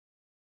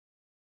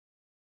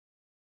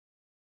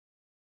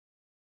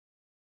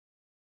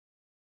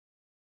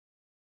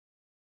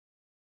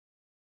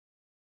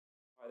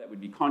that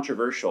would be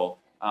controversial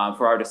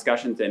for our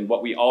discussions and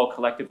what we all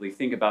collectively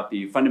think about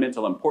the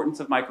fundamental importance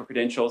of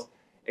microcredentials,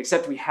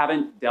 except we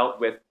haven't dealt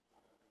with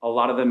a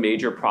lot of the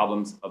major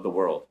problems of the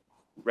world.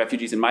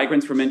 Refugees and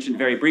migrants were mentioned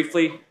very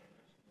briefly,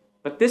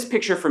 but this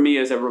picture for me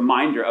is a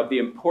reminder of the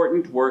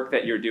important work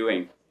that you're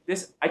doing.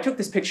 I took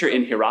this picture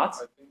in Herat,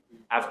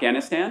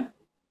 Afghanistan,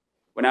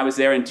 when I was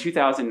there in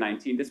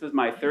 2019. This was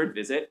my third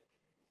visit,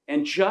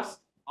 and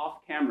just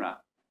off camera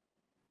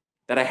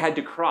that I had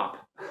to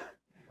crop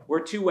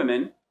were two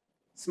women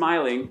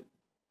smiling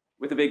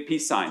with a big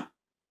peace sign.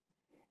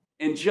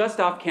 And just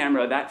off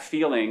camera, that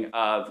feeling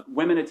of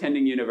women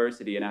attending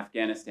university in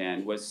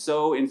Afghanistan was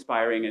so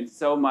inspiring and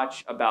so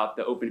much about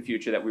the open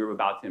future that we were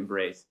about to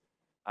embrace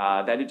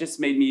that it just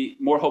made me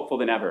more hopeful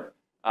than ever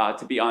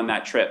to be on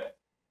that trip.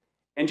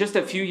 And just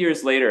a few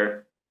years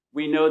later,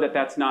 we know that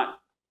that's not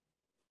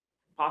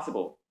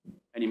possible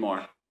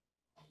anymore,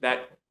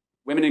 that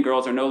women and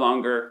girls are no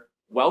longer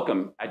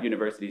welcome at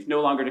universities,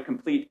 no longer to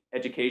complete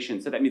education.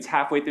 So that means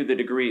halfway through the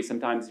degree,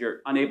 sometimes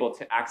you're unable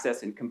to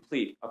access and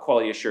complete a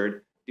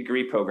quality-assured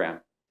degree program.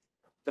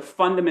 The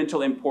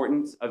fundamental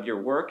importance of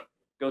your work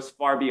goes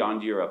far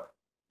beyond Europe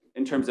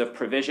in terms of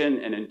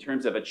provision and in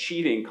terms of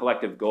achieving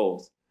collective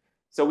goals.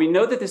 So we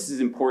know that this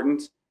is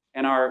important,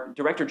 and our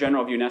Director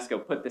General of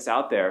UNESCO put this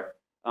out there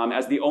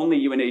as the only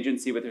UN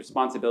agency with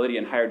responsibility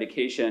in higher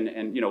education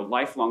and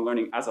lifelong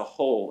learning as a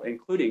whole,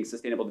 including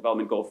Sustainable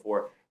Development Goal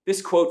 4.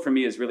 This quote for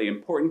me is really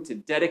important to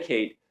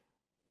dedicate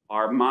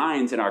our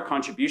minds and our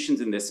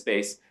contributions in this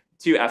space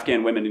to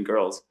Afghan women and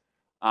girls.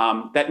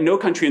 That no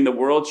country in the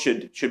world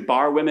should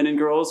bar women and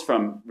girls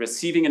from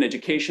receiving an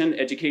education.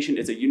 Education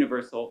is a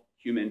universal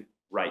human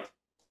right.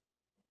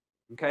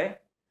 Okay?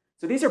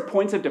 So these are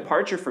points of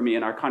departure for me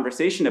in our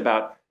conversation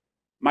about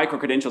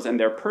microcredentials and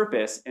their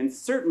purpose, and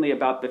certainly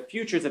about the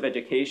futures of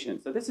education.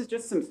 So this is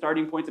just some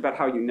starting points about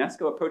how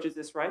UNESCO approaches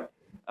this, right?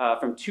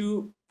 From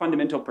two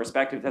fundamental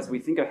perspectives as we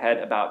think ahead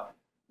about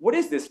what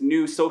is this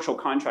new social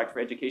contract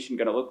for education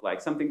going to look like,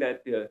 something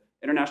that the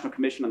International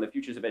Commission on the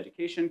Futures of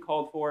Education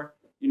called for.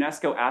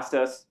 UNESCO asked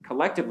us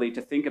collectively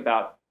to think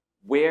about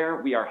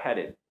where we are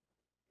headed.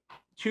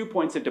 2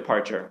 points of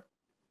departure.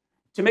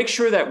 To make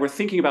sure that we're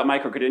thinking about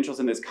microcredentials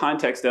in this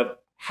context of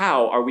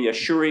how are we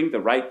assuring the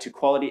right to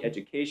quality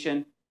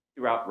education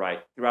throughout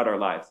our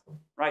lives,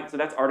 right? So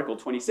that's Article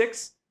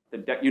 26,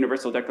 the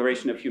Universal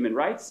Declaration of Human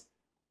Rights.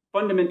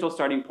 Fundamental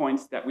starting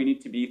points that we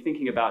need to be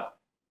thinking about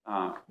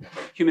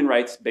human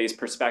rights-based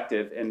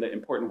perspective and the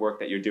important work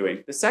that you're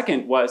doing. The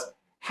second was,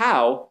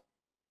 how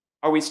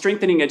are we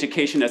strengthening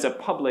education as a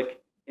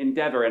public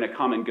endeavor and a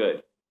common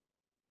good?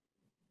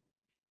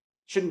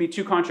 Shouldn't be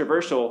too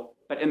controversial,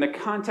 but in the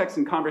context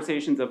and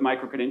conversations of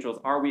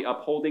microcredentials, are we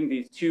upholding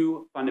these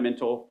two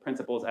fundamental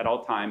principles at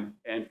all time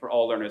and for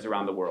all learners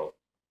around the world?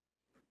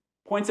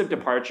 Points of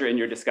departure in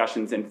your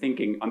discussions and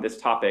thinking on this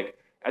topic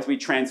as we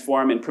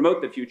transform and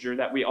promote the future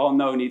that we all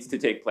know needs to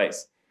take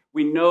place.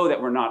 We know that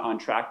we're not on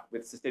track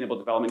with Sustainable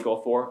Development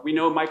Goal 4. We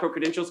know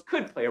microcredentials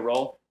could play a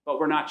role, but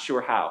we're not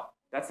sure how.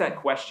 That's that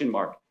question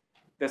mark.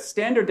 The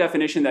standard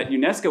definition that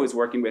UNESCO is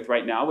working with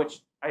right now,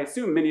 which I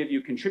assume many of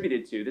you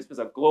contributed to, this was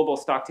a global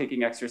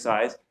stock-taking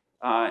exercise,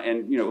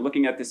 and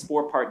looking at this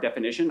 4-part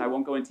definition. I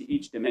won't go into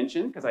each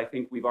dimension because I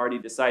think we've already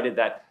decided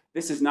that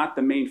this is not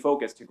the main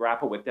focus to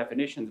grapple with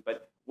definitions,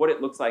 but what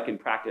it looks like in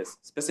practice,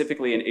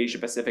 specifically in Asia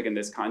Pacific in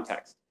this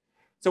context.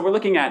 So we're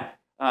looking at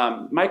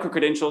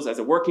microcredentials as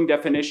a working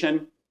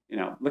definition,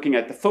 looking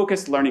at the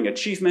focused learning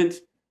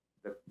achievement,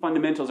 the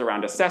fundamentals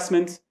around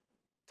assessment,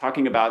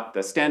 talking about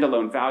the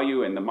standalone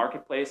value in the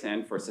marketplace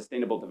and for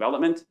sustainable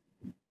development,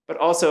 but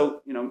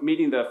also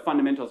meeting the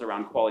fundamentals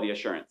around quality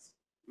assurance.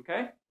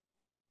 Okay?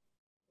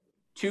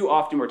 Too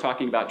often we're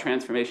talking about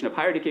transformation of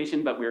higher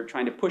education, but we're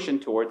trying to push in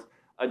towards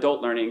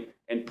adult learning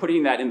and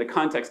putting that in the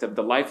context of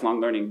the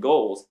lifelong learning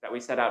goals that we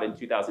set out in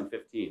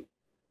 2015.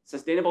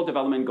 Sustainable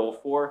Development Goal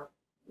 4,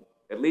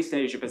 at least in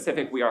Asia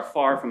Pacific, we are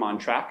far from on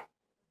track.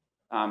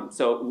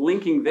 So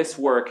linking this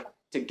work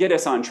to get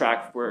us on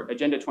track for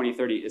Agenda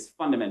 2030 is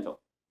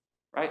fundamental,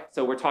 right?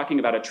 So we're talking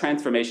about a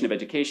transformation of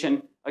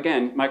education.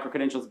 Again,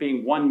 microcredentials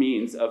being one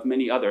means of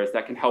many others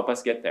that can help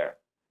us get there.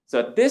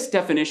 So this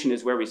definition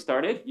is where we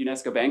started.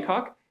 UNESCO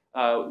Bangkok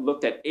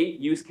looked at 8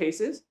 use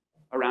cases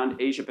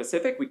around Asia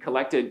Pacific. We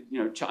collected,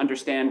 to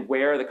understand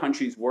where the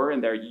countries were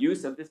in their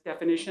use of this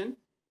definition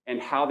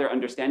and how they're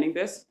understanding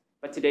this.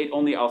 But to date,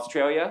 only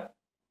Australia,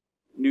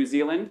 New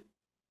Zealand,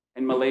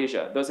 and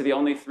Malaysia. Those are the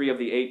only 3 of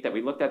the 8 that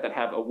we looked at that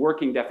have a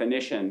working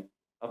definition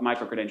of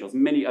microcredentials.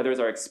 Many others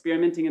are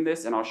experimenting in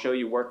this, and I'll show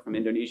you work from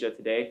Indonesia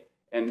today.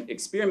 And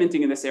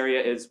experimenting in this area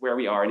is where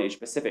we are in Asia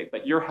Pacific.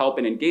 But your help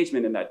and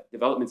engagement in that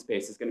development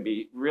space is going to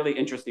be really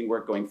interesting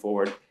work going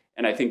forward.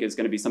 And I think it's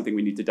going to be something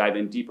we need to dive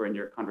in deeper in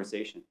your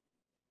conversation.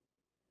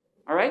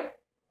 All right?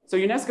 So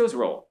UNESCO's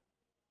role.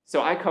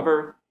 So I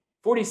cover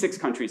 46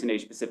 countries in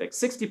Asia Pacific,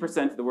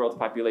 60% of the world's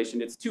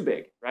population. It's too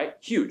big, right?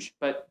 Huge.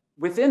 But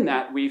within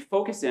that, we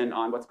focus in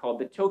on what's called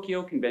the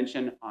Tokyo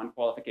Convention on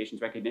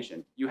Qualifications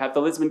Recognition. You have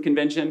the Lisbon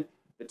Convention.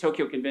 The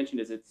Tokyo Convention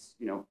is its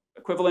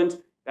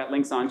equivalent. that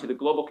links on to the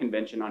Global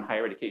Convention on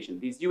Higher Education.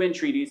 These UN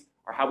treaties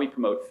are how we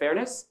promote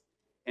fairness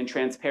and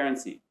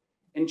transparency.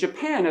 And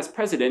Japan, as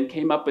president,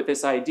 came up with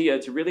this idea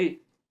to really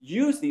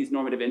use these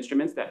normative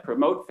instruments that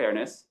promote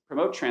fairness,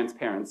 promote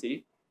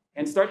transparency,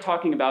 and start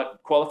talking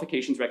about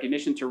qualifications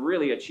recognition to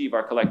really achieve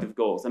our collective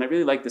goals. And I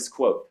really like this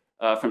quote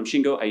from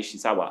Shingo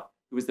Aishizawa,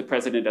 who was the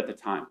president at the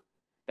time,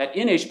 that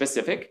in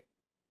Asia-Pacific,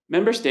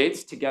 member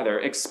states together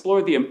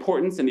explored the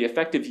importance and the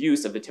effective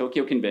use of the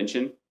Tokyo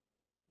Convention,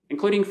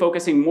 including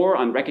focusing more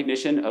on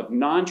recognition of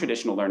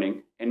non-traditional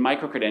learning and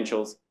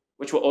micro-credentials,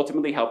 which will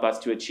ultimately help us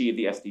to achieve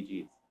the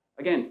SDGs.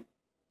 Again,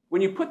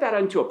 when you put that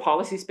into a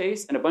policy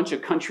space and a bunch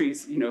of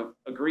countries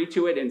agree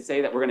to it and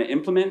say that we're going to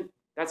implement,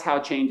 that's how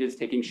change is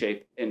taking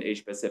shape in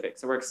Asia-Pacific.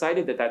 So we're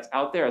excited that that's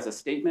out there as a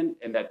statement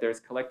and that there's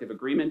collective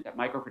agreement that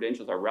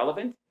micro-credentials are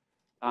relevant.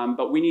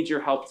 But we need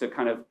your help to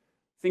kind of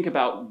think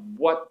about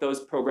what those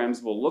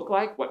programs will look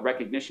like, what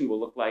recognition will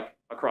look like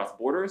across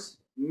borders.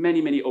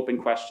 Many, many open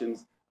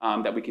questions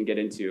that we can get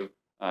into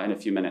in a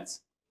few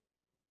minutes.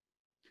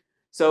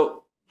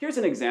 So here's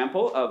an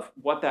example of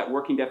what that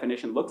working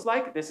definition looks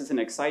like. This is an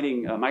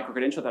exciting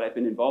micro-credential that I've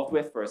been involved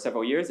with for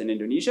several years in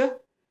Indonesia.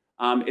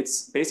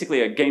 It's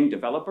basically a game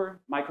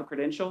developer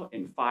micro-credential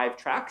in 5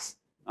 tracks.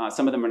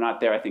 Some of them are not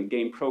there. I think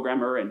game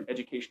programmer and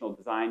educational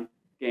design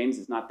games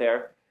is not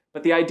there.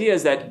 But the idea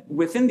is that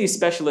within these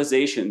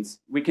specializations,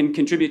 we can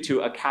contribute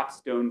to a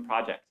capstone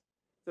project.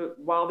 So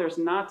while there's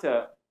not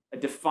a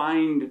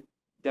defined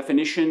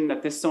definition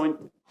at this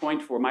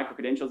point for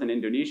micro-credentials in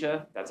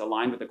Indonesia that's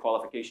aligned with the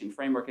qualification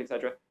framework, et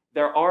cetera,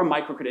 there are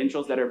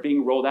micro-credentials that are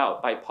being rolled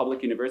out by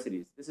public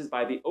universities. This is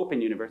by the Open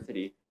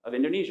University of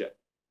Indonesia.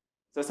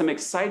 So some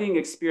exciting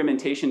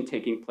experimentation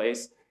taking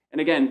place.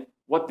 And again,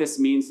 what this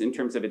means in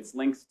terms of its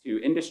links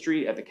to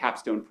industry at the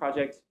capstone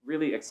project,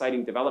 really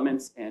exciting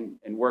developments and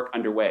work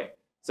underway.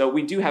 So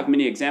we do have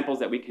many examples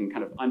that we can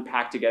kind of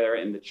unpack together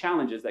and the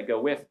challenges that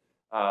go with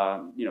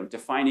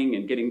defining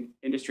and getting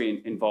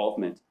industry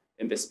involvement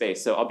in this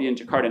space. So I'll be in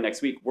Jakarta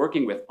next week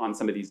working on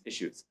some of these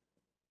issues.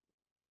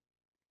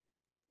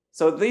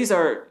 So these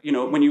are,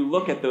 when you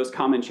look at those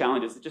common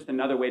challenges, it's just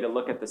another way to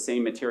look at the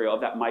same material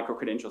of that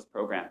micro-credentials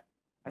program.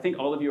 I think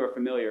all of you are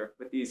familiar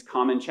with these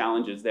common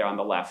challenges there on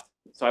the left.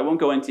 So I won't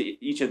go into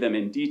each of them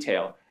in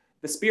detail.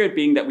 The spirit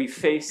being that we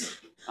face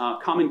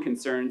common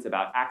concerns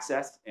about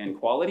access and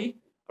quality,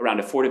 around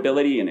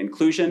affordability and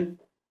inclusion,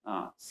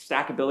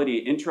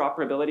 stackability,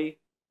 interoperability,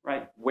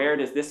 right? Where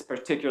does this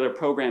particular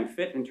program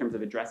fit in terms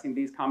of addressing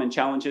these common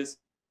challenges?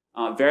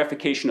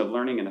 Verification of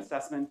learning and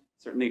assessment,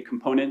 certainly a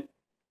component.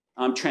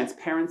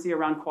 Transparency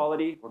around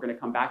quality, we're going to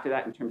come back to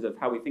that in terms of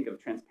how we think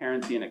of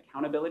transparency and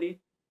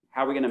accountability.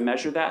 How are we going to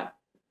measure that?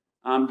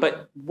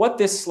 But what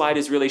this slide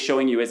is really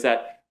showing you is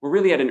that we're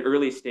really at an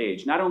early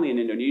stage, not only in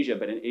Indonesia,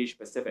 but in Asia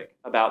Pacific,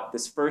 about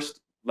this first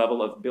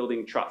level of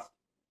building trust,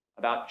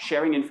 about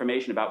sharing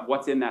information about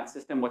what's in that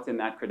system, what's in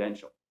that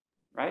credential,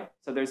 right?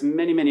 So there's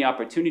many, many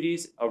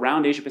opportunities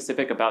around Asia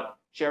Pacific about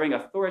sharing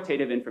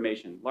authoritative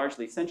information,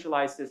 largely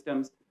centralized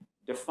systems,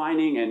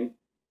 defining and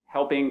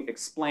helping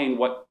explain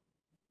what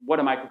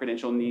a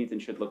micro-credential needs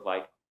and should look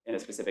like in a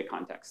specific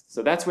context.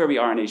 So that's where we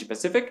are in Asia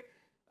Pacific.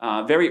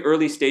 Very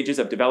early stages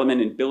of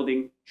development and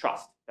building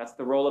trust. That's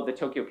the role of the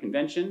Tokyo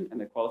Convention and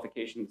the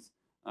Qualifications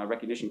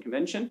Recognition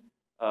Convention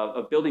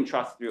of building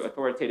trust through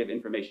authoritative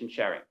information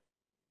sharing,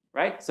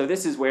 right? So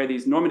this is where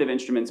these normative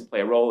instruments play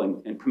a role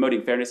in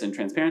promoting fairness and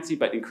transparency,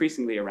 but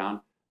increasingly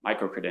around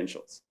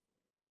micro-credentials.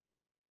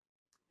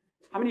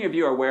 How many of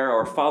you are aware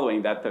or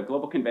following that the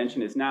Global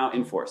Convention is now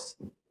in force,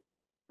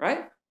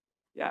 right?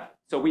 Yeah,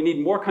 so we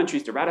need more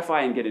countries to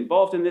ratify and get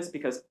involved in this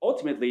because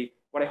ultimately,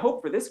 what I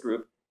hope for this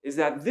group is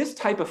that this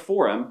type of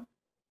forum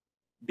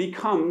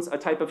becomes a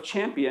type of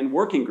champion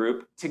working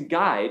group to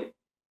guide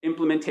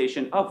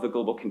implementation of the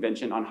Global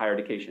Convention on Higher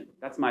Education.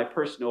 That's my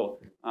personal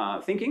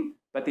thinking,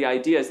 but the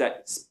idea is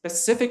that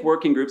specific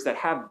working groups that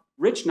have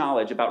rich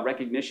knowledge about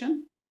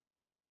recognition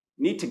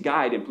need to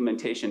guide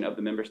implementation of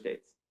the member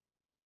states.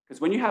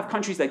 Because when you have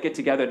countries that get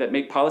together that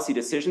make policy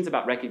decisions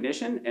about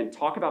recognition and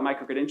talk about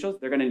micro-credentials,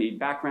 they're going to need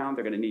background,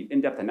 they're going to need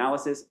in-depth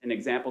analysis and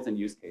examples and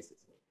use cases.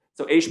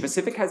 So Asia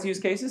Pacific has use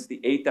cases, the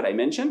 8 that I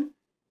mentioned.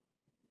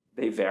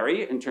 They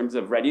vary in terms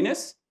of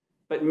readiness,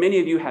 but many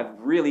of you have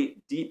really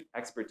deep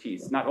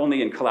expertise, not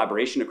only in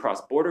collaboration across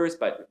borders,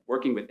 but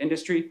working with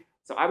industry.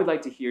 So I would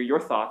like to hear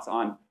your thoughts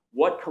on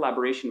what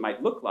collaboration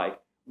might look like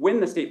when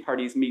the state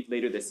parties meet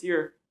later this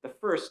year, the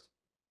first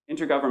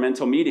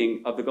intergovernmental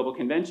meeting of the Global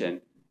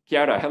Convention.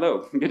 Chiara,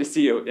 hello, good to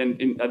see you.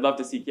 And I'd love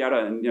to see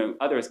Chiara and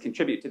others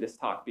contribute to this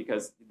talk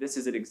because this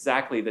is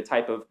exactly the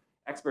type of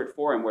expert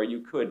forum where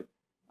you could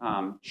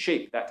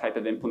shape that type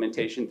of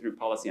implementation through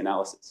policy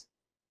analysis.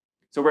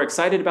 So we're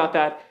excited about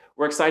that.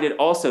 We're excited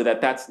also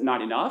that that's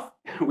not enough.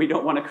 We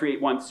don't want to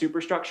create one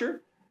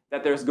superstructure,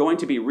 that there's going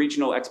to be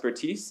regional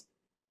expertise.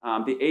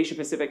 The Asia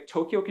Pacific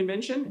Tokyo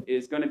Convention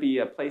is going to be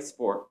a place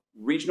for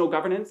regional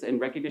governance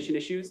and recognition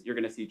issues. You're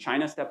going to see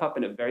China step up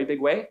in a very big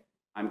way,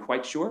 I'm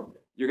quite sure.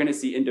 You're going to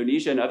see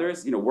Indonesia and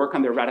others work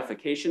on their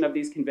ratification of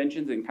these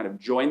conventions and kind of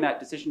join that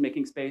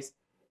decision-making space.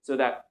 so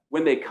that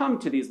when they come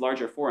to these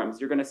larger forums,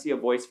 you're going to see a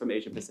voice from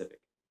Asia Pacific,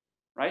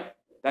 right?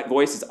 That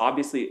voice is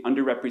obviously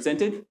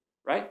underrepresented,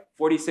 right?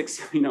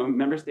 46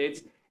 member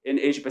states in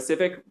Asia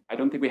Pacific. I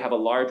don't think we have a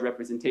large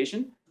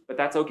representation, but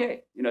that's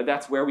okay.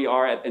 That's where we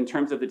are in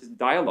terms of the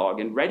dialogue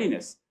and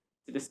readiness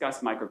to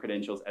discuss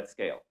micro-credentials at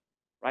scale,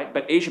 right?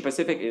 But Asia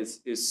Pacific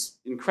is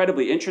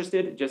incredibly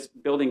interested,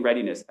 just building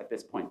readiness at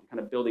this point, kind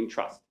of building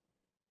trust,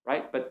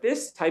 right? But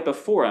this type of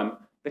forum,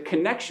 the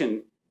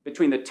connection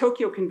between the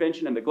Tokyo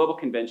Convention and the Global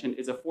Convention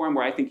is a forum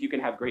where I think you can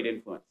have great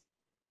influence.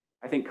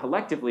 I think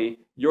collectively,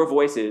 your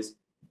voices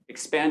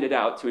expanded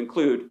out to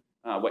include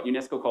what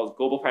UNESCO calls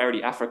global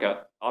priority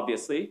Africa,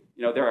 obviously.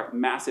 There are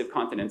massive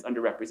continents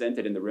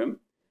underrepresented in the room.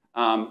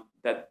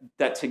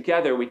 That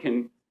together we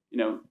can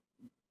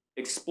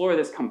explore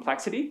this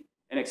complexity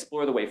and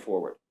explore the way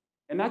forward.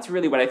 And that's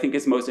really what I think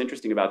is most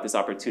interesting about this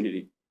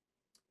opportunity.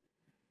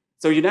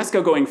 So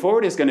UNESCO going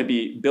forward is going to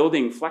be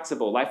building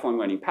flexible lifelong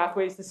learning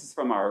pathways. This is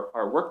from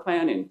our work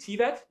plan in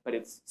TVET, but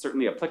it's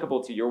certainly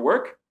applicable to your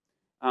work.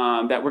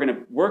 That we're going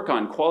to work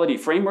on quality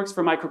frameworks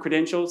for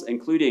micro-credentials,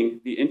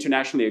 including the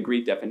internationally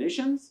agreed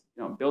definitions,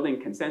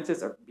 building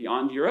consensus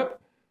beyond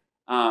Europe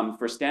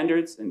for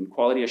standards and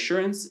quality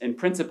assurance and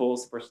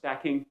principles for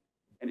stacking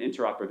and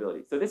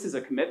interoperability. So this is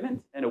a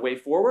commitment and a way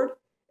forward.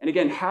 And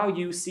again, how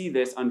you see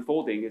this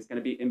unfolding is going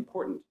to be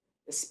important,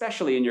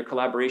 especially in your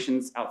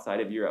collaborations outside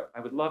of Europe. I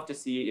would love to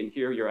see and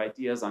hear your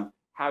ideas on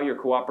how you're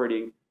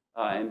cooperating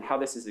and how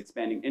this is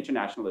expanding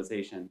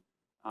internationalization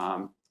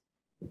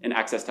and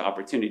access to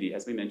opportunity,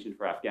 as we mentioned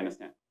for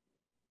Afghanistan.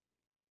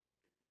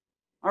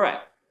 All right,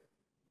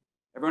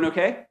 everyone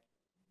okay?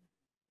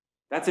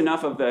 That's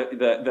enough of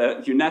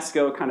the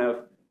UNESCO kind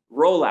of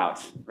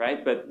rollout,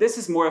 right? But this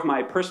is more of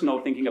my personal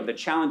thinking of the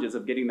challenges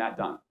of getting that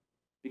done.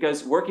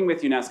 Because working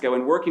with UNESCO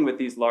and working with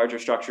these larger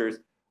structures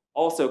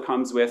also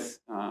comes with,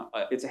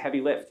 it's a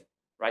heavy lift,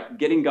 right?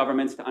 Getting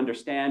governments to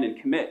understand and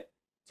commit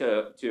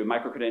to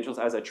micro-credentials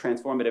as a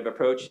transformative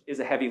approach is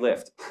a heavy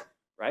lift,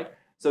 right?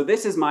 So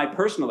this is my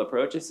personal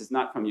approach. This is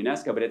not from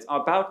UNESCO, but it's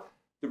about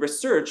the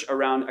research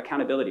around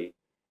accountability.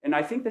 And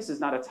I think this is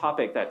not a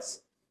topic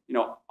that's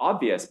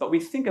obvious, but we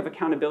think of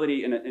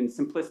accountability in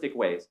simplistic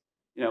ways.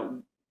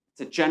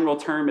 It's a general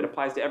term, it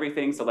applies to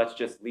everything, so let's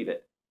just leave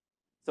it.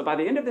 So by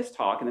the end of this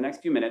talk, in the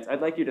next few minutes, I'd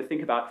like you to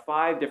think about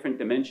 5 different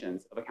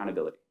dimensions of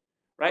accountability,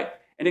 right?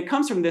 And it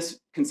comes from this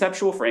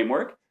conceptual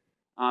framework,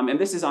 and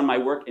this is on my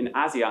work in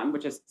ASEAN,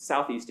 which is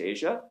Southeast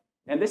Asia,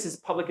 and this is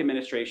public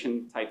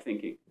administration type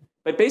thinking.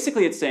 But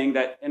basically it's saying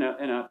that in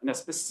a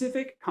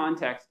specific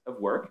context of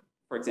work,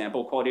 for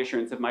example, quality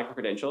assurance of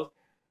micro-credentials,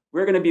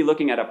 we're going to be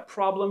looking at a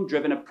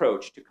problem-driven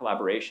approach to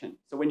collaboration.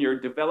 So when you're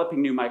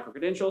developing new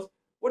micro-credentials,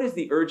 what is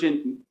the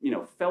urgent,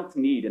 felt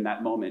need in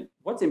that moment?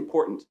 What's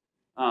important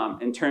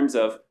in terms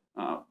of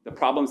the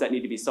problems that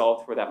need to be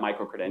solved for that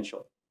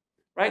micro-credential,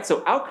 right?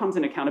 So outcomes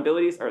and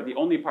accountabilities are the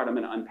only part I'm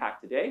going to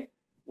unpack today.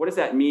 What does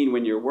that mean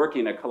when you're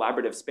working in a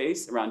collaborative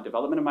space around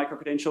development of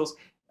micro-credentials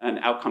and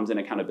outcomes and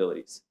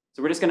accountabilities?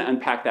 So we're just going to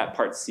unpack that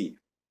part C.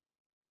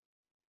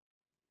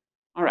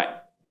 All right.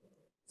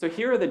 So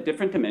here are the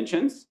different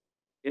dimensions.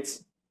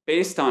 It's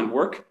based on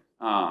work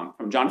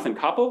from Jonathan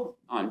Koppel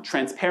on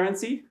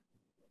transparency,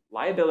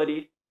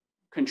 liability,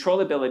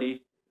 controllability,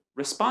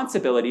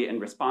 responsibility,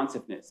 and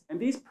responsiveness. And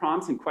these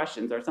prompts and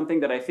questions are something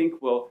that I think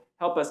will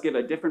help us give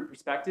a different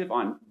perspective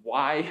on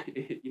why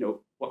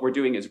what we're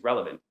doing is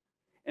relevant.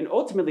 And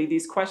ultimately,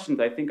 these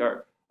questions I think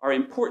are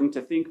important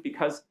to think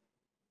because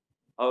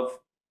of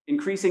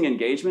increasing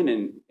engagement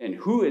in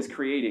who is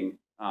creating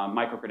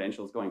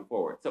micro-credentials going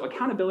forward. So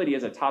accountability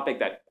is a topic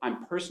that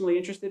I'm personally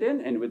interested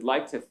in and would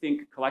like to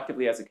think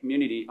collectively as a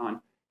community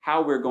on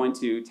how we're going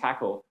to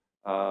tackle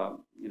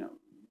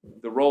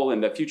the role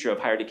and the future of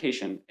higher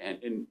education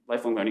and in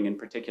lifelong learning in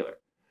particular.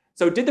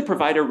 So did the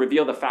provider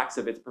reveal the facts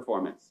of its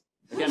performance?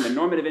 Again, the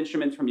normative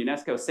instruments from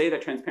UNESCO say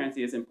that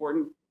transparency is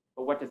important,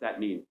 but what does that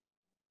mean?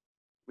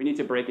 We need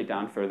to break it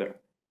down further,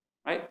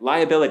 right?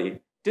 Liability.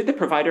 Did the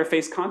provider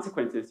face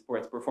consequences for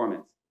its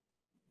performance?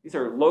 These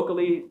are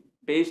locally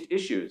based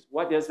issues.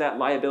 What does that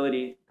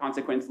liability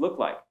consequence look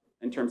like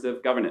in terms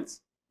of governance?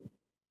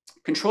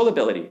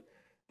 Controllability.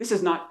 This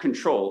is not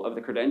control of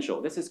the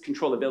credential. This is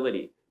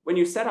controllability. When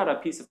you set out a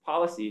piece of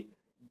policy,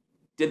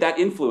 did that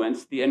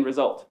influence the end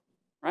result,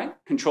 right?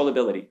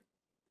 Controllability.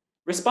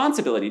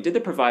 Responsibility. Did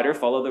the provider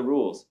follow the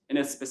rules in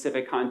a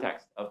specific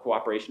context of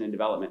cooperation and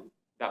development?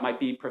 That might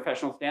be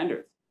professional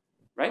standards,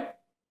 right?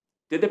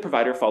 Did the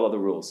provider follow the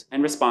rules?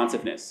 And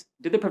responsiveness.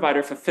 Did the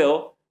provider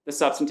fulfill the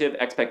substantive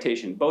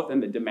expectation, both in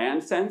the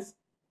demand sense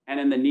and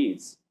in the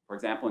needs, for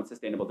example, in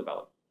sustainable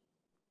development?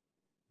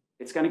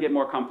 It's going to get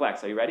more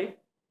complex. Are you ready?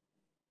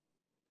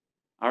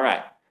 All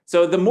right.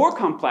 So the more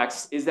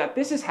complex is that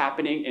this is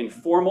happening in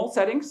formal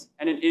settings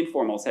and in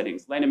informal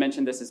settings. Lena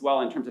mentioned this as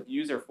well in terms of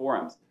user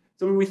forums.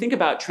 So when we think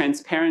about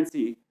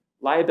transparency,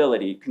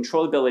 liability,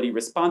 controllability,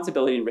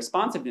 responsibility, and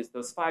responsiveness,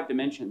 those 5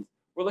 dimensions,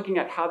 we're looking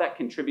at how that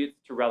contributes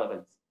to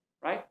relevance,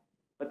 right?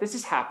 But this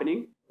is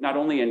happening not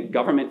only in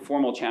government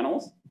formal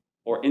channels,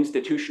 or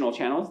institutional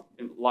channels,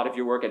 a lot of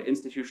your work at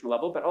institutional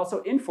level, but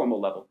also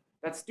informal level,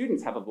 that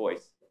students have a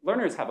voice,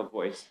 learners have a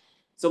voice.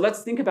 So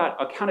let's think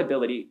about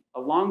accountability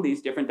along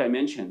these different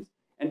dimensions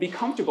and be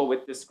comfortable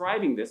with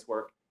describing this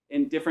work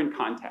in different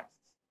contexts.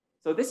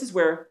 So this is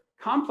where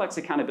complex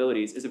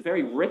accountabilities is a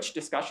very rich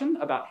discussion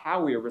about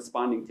how we are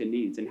responding to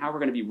needs and how we're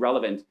going to be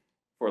relevant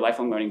for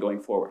lifelong learning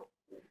going forward.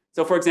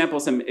 So for example,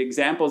 some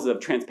examples of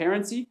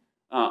transparency,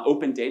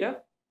 open data.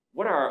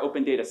 What are our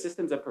open data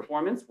systems of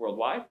performance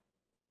worldwide?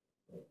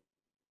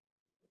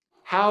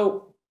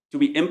 How do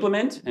we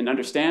implement and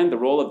understand the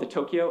role of the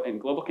Tokyo and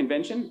Global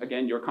Convention?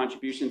 Again, your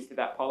contributions to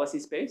that policy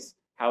space.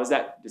 How is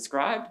that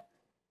described?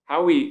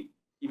 How we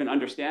even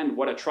understand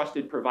what a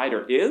trusted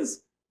provider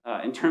is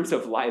in terms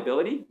of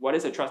liability. What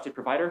is a trusted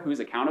provider? Who's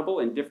accountable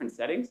in different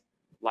settings?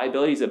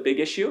 Liability is a big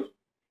issue.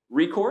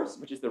 Recourse,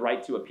 which is the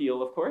right to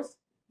appeal, of course.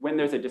 When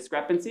there's a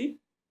discrepancy,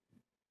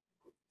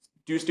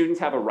 do students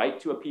have a right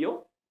to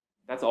appeal?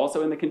 That's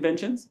also in the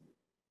conventions.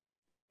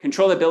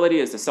 Controllability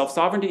is the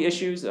self-sovereignty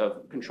issues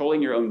of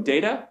controlling your own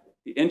data,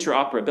 the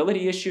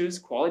interoperability issues,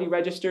 quality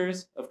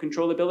registers of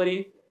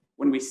controllability.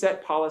 When we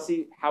set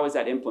policy, how is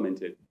that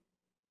implemented?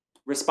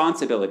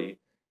 Responsibility.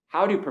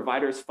 How do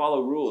providers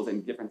follow rules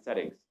in different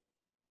settings?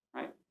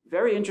 Right?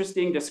 Very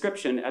interesting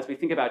description as we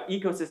think about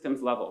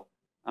ecosystems level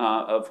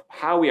of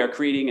how we are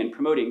creating and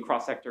promoting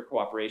cross-sector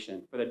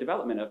cooperation for the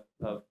development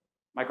of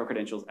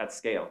micro-credentials at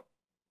scale.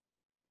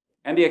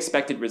 And the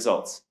expected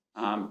results.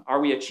 Are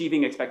we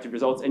achieving expected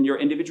results in your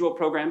individual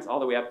programs all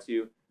the way up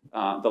to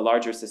the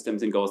larger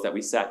systems and goals that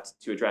we set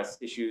to address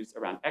issues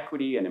around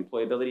equity and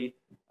employability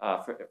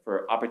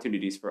for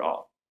opportunities for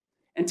all?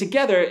 And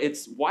together,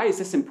 it's why is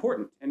this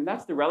important? And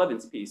that's the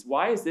relevance piece.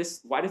 Why does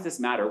this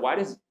matter? Why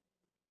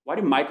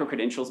do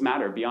micro-credentials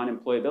matter beyond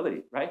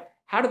employability, right?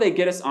 How do they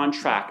get us on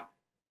track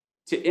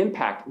to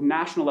impact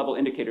national level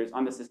indicators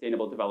on the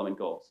Sustainable Development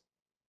Goals?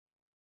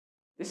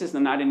 This is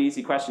not an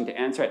easy question to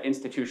answer at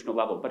institutional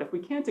level, but if we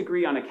can't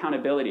agree on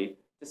accountability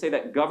to say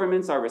that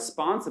governments are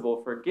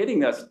responsible for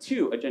getting us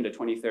to Agenda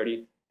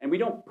 2030, and we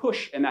don't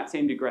push in that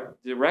same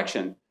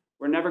direction,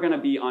 we're never going to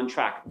be on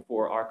track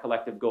for our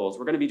collective goals.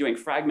 We're going to be doing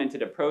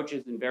fragmented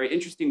approaches and very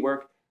interesting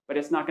work, but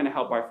it's not going to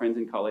help our friends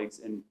and colleagues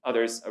and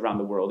others around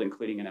the world,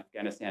 including in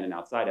Afghanistan and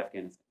outside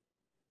Afghanistan.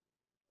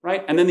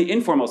 Right? And then the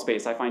informal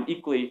space I find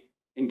equally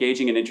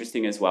engaging and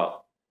interesting as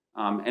well.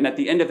 And at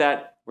the end of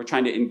that, we're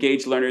trying to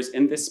engage learners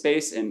in this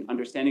space and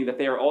understanding that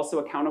they are also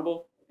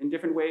accountable in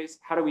different ways.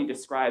 How do we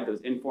describe those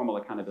informal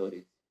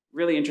accountabilities?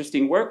 Really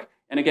interesting work.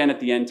 And again, at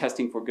the end,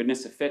 testing for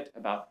goodness of fit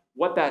about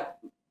what that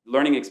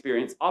learning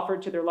experience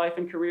offered to their life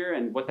and career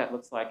and what that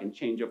looks like and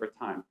change over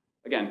time.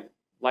 Again,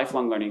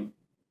 lifelong learning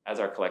as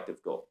our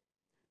collective goal.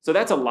 So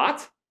that's a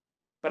lot,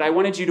 but I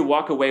wanted you to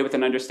walk away with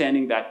an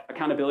understanding that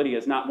accountability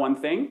is not one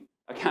thing.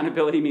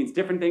 Accountability means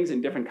different things in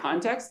different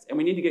contexts, and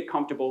we need to get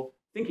comfortable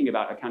thinking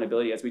about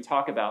accountability as we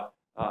talk about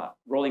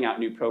rolling out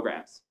new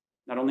programs,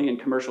 not only in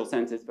commercial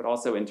senses, but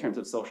also in terms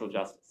of social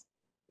justice,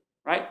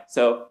 right?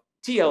 So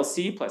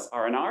TLC plus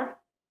R&R,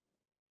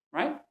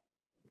 right?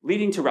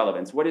 Leading to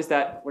relevance. What is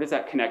that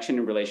connection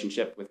and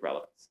relationship with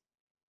relevance?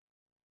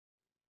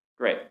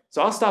 Great.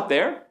 So I'll stop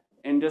there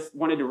and just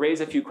wanted to raise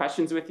a few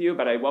questions with you,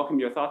 but I welcome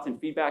your thoughts and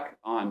feedback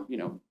on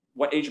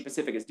what Asia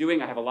Pacific is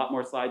doing. I have a lot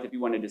more slides if you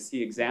wanted to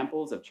see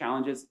examples of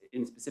challenges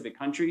in specific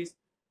countries.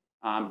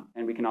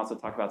 And we can also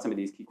talk about some of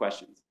these key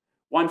questions.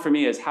 One for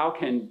me is how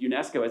can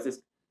UNESCO as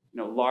this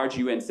large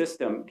UN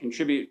system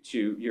contribute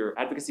to your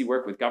advocacy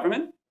work with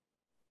government?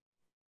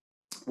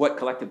 What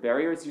collective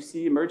barriers you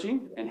see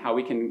emerging and how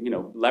we can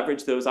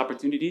leverage those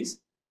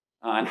opportunities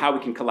and how we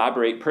can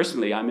collaborate.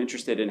 Personally, I'm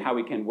interested in how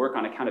we can work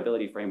on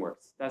accountability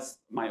frameworks. That's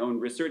my own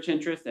research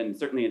interest and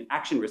certainly in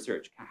action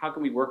research. How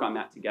can we work on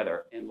that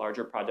together in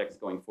larger projects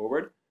going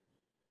forward?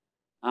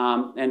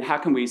 And how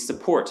can we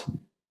support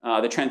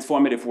the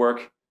transformative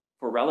work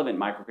for relevant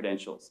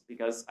micro-credentials?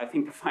 Because I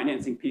think the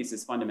financing piece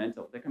is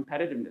fundamental. The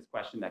competitiveness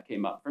question that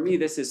came up. For me,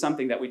 this is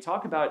something that we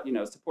talk about,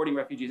 supporting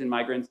refugees and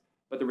migrants,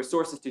 but the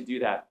resources to do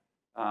that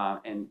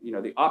and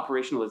the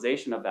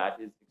operationalization of that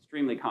is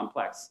extremely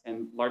complex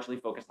and largely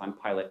focused on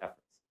pilot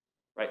efforts,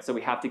 right? So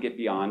we have to get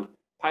beyond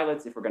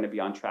pilots if we're going to be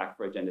on track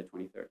for Agenda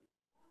 2030.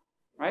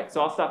 Right, so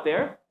I'll stop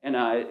there,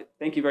 and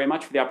thank you very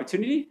much for the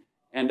opportunity,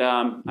 and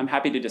I'm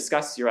happy to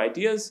discuss your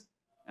ideas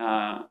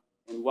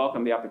and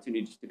welcome the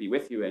opportunity to be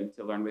with you and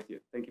to learn with you.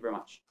 Thank you very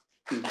much.